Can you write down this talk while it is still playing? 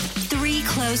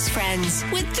close friends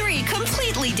with 3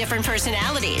 completely different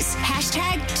personalities.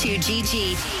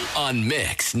 #2GG. On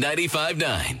Mix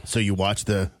 95.9. So you watched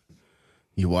the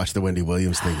Wendy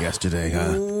Williams thing yesterday,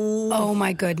 huh? Oh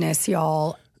my goodness,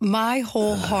 y'all. My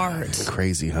whole heart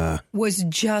Crazy, huh? was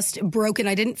just broken.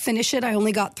 I didn't finish it. I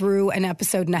only got through an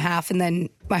episode and a half, and then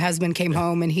my husband came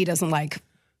home, and he doesn't like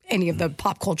any of the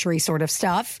pop culture-y sort of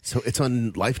stuff. So it's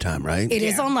on Lifetime, right? It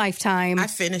is on Lifetime. I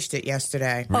finished it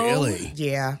yesterday. Really?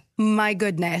 Yeah. My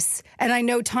goodness. And I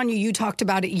know, Tanya, you talked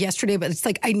about it yesterday, but it's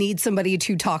like I need somebody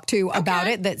to talk to about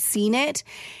it that's seen it.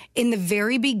 In the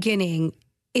very beginning,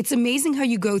 it's amazing how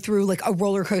you go through like a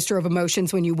roller coaster of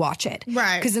emotions when you watch it.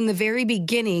 Right. Because in the very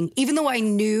beginning, even though I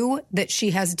knew that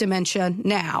she has dementia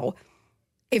now,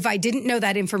 if I didn't know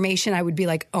that information, I would be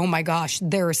like, oh my gosh,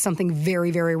 there is something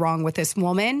very, very wrong with this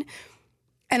woman.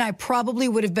 And I probably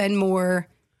would have been more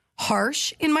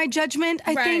harsh in my judgment,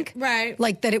 I think. Right.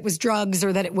 Like that it was drugs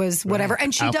or that it was whatever.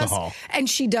 And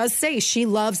she does say she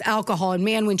loves alcohol. And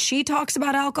man, when she talks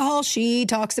about alcohol, she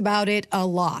talks about it a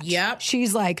lot. Yep.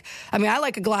 She's like, I mean, I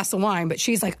like a glass of wine, but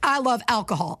she's like, I love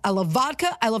alcohol. I love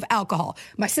vodka. I love alcohol.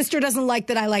 My sister doesn't like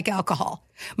that I like alcohol.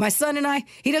 My son and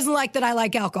he doesn't like that I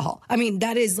like alcohol. I mean,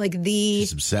 that is like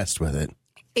She's obsessed with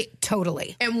it.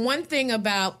 Totally. And one thing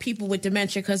about people with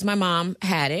dementia, because my mom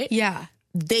had it. Yeah.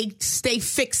 They stay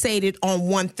fixated on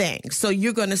one thing. So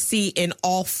you're going to see in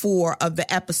all 4 of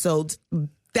the episodes,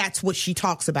 that's what she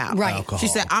talks about. Right. Alcohol. She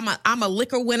said, I'm a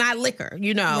liquor when I liquor,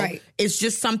 you know. Right. It's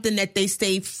just something that they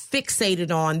stay fixated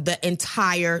on the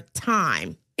entire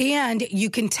time. And you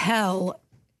can tell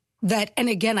that, and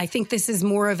again, I think this is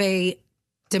more of a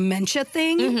dementia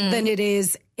thing than it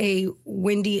is a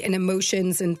Wendy and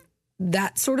emotions and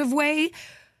that sort of way.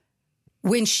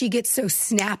 When she gets so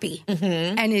snappy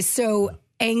and is so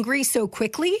angry so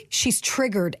quickly, she's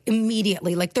triggered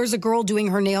immediately. Like there's a girl doing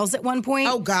her nails at one point.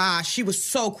 Oh gosh, she was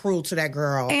so cruel to that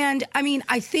girl. And I mean,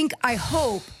 I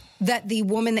hope that the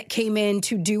woman that came in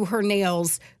to do her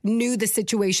nails knew the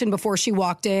situation before she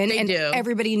walked in. They do.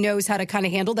 Everybody knows how to kind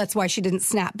of handle. That's why she didn't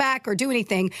snap back or do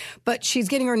anything. But she's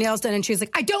getting her nails done and she's like,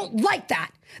 I don't like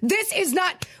that. This is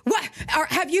not what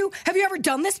have you ever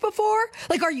done this before?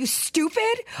 Like, are you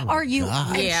stupid? Are you?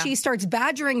 God. And she starts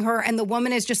badgering her, and the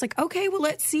woman is just like, okay, well,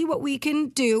 let's see what we can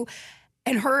do.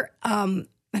 And her, I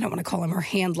don't want to call him her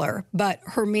handler, but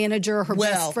her manager, her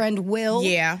best friend, Will.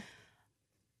 Yeah.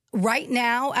 Right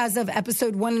now, as of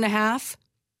episode 1.5,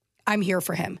 I'm here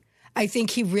for him. I think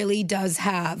he really does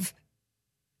have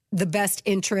the best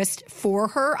interest for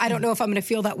her. I don't know if I'm going to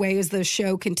feel that way as the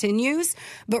show continues,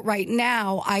 but right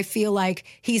now I feel like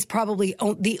he's probably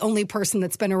the only person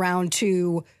that's been around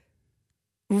to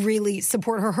really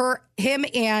support him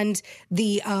and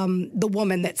the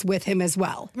woman that's with him as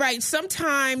well. Right.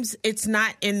 Sometimes it's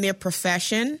not in their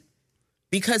profession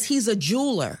because he's a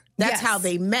jeweler. That's how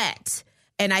they met.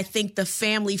 And I think the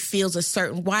family feels a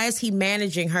certain, why is he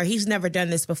managing her? He's never done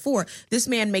this before. This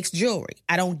man makes jewelry.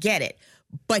 I don't get it.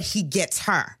 But he gets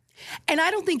her. And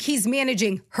I don't think he's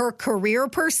managing her career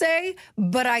per se,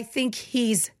 but I think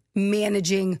he's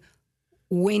managing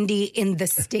Wendy in the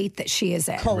state that she is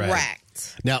in. Correct.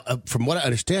 Right. Now, from what I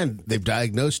understand, they've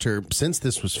diagnosed her since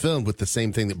this was filmed with the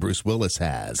same thing that Bruce Willis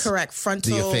has. Correct.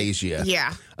 Frontal. The aphasia.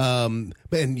 Yeah.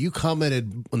 And you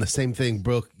commented on the same thing,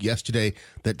 Brooke, yesterday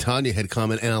that Tanya had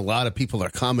commented, and a lot of people are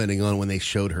commenting on when they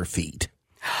showed her feet.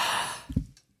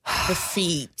 The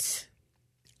feet.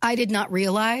 I did not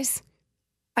realize.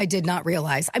 I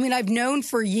mean, I've known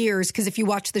for years, because if you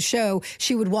watch the show,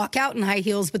 she would walk out in high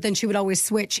heels, but then she would always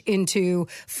switch into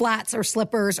flats or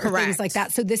slippers or things like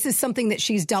that. So this is something that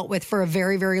she's dealt with for a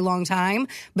very, very long time.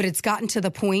 But it's gotten to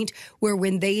the point where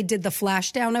when they did the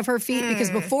flash down of her feet, because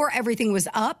before everything was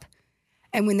up,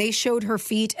 and when they showed her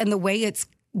feet and the way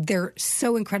they're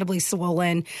so incredibly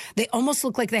swollen, they almost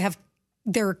look like they have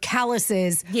their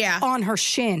calluses on her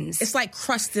shins. It's like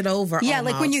crusted over. Yeah,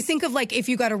 almost. like when you think of like if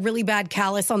you got a really bad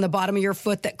callus on the bottom of your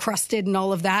foot that crusted and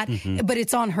all of that, but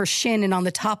it's on her shin and on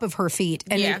the top of her feet.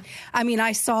 And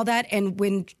I saw that, and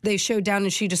when they showed down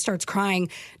and she just starts crying,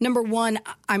 number one,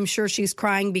 I'm sure she's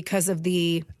crying because of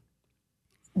the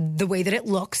way that it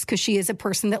looks, because she is a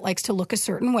person that likes to look a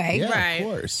certain way. Yeah, of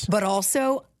course. But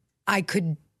also, I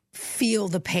could feel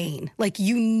the pain. Like,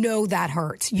 that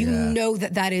hurts. You know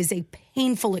that is a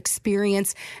painful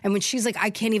experience. And when she's like, I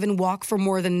can't even walk for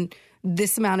more than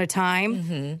this amount of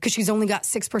time, because she's only got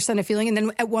 6% of feeling. And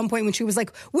then at one point when she was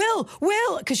like, Will,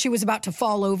 because she was about to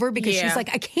fall over, because she's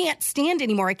like, I can't stand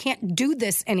anymore. I can't do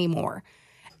this anymore.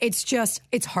 It's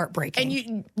heartbreaking.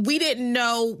 And we didn't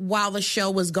know while the show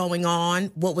was going on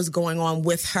what was going on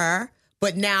with her.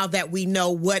 But now that we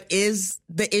know what is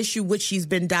the issue which she's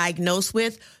been diagnosed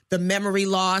with, the memory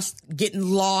loss, getting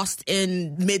lost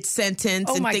in mid-sentence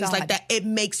and things like that, it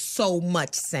makes so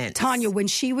much sense. Tanya, when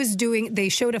she was they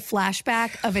showed a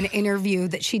flashback of an interview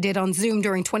that she did on Zoom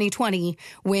during 2020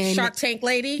 when... Shark Tank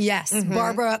lady? Yes,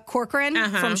 Barbara Corcoran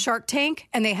from Shark Tank,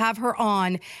 and they have her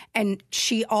on, and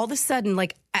she all of a sudden,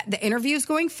 like, the interview's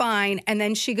going fine, and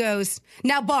then she goes,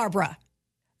 now, Barbara,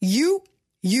 you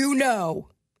know,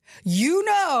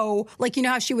 like, you know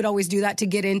how she would always do that to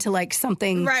get into, like,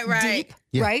 something deep,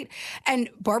 right? And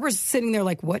Barbara's sitting there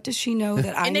like, what does she know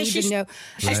that I need to know?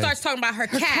 She starts talking about her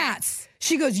cats.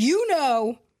 She goes, you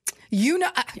know,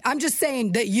 I'm just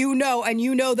saying that you know, and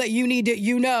you know that you need to,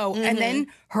 And then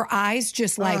her eyes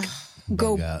just, like,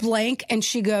 go blank, and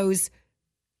she goes,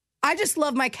 I just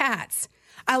love my cats.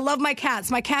 I love my cats.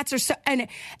 My cats are so... And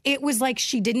it was like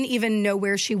she didn't even know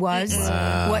where she was,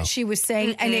 what she was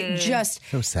saying. And it just...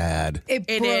 So sad. It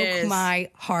broke my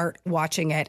heart watching it.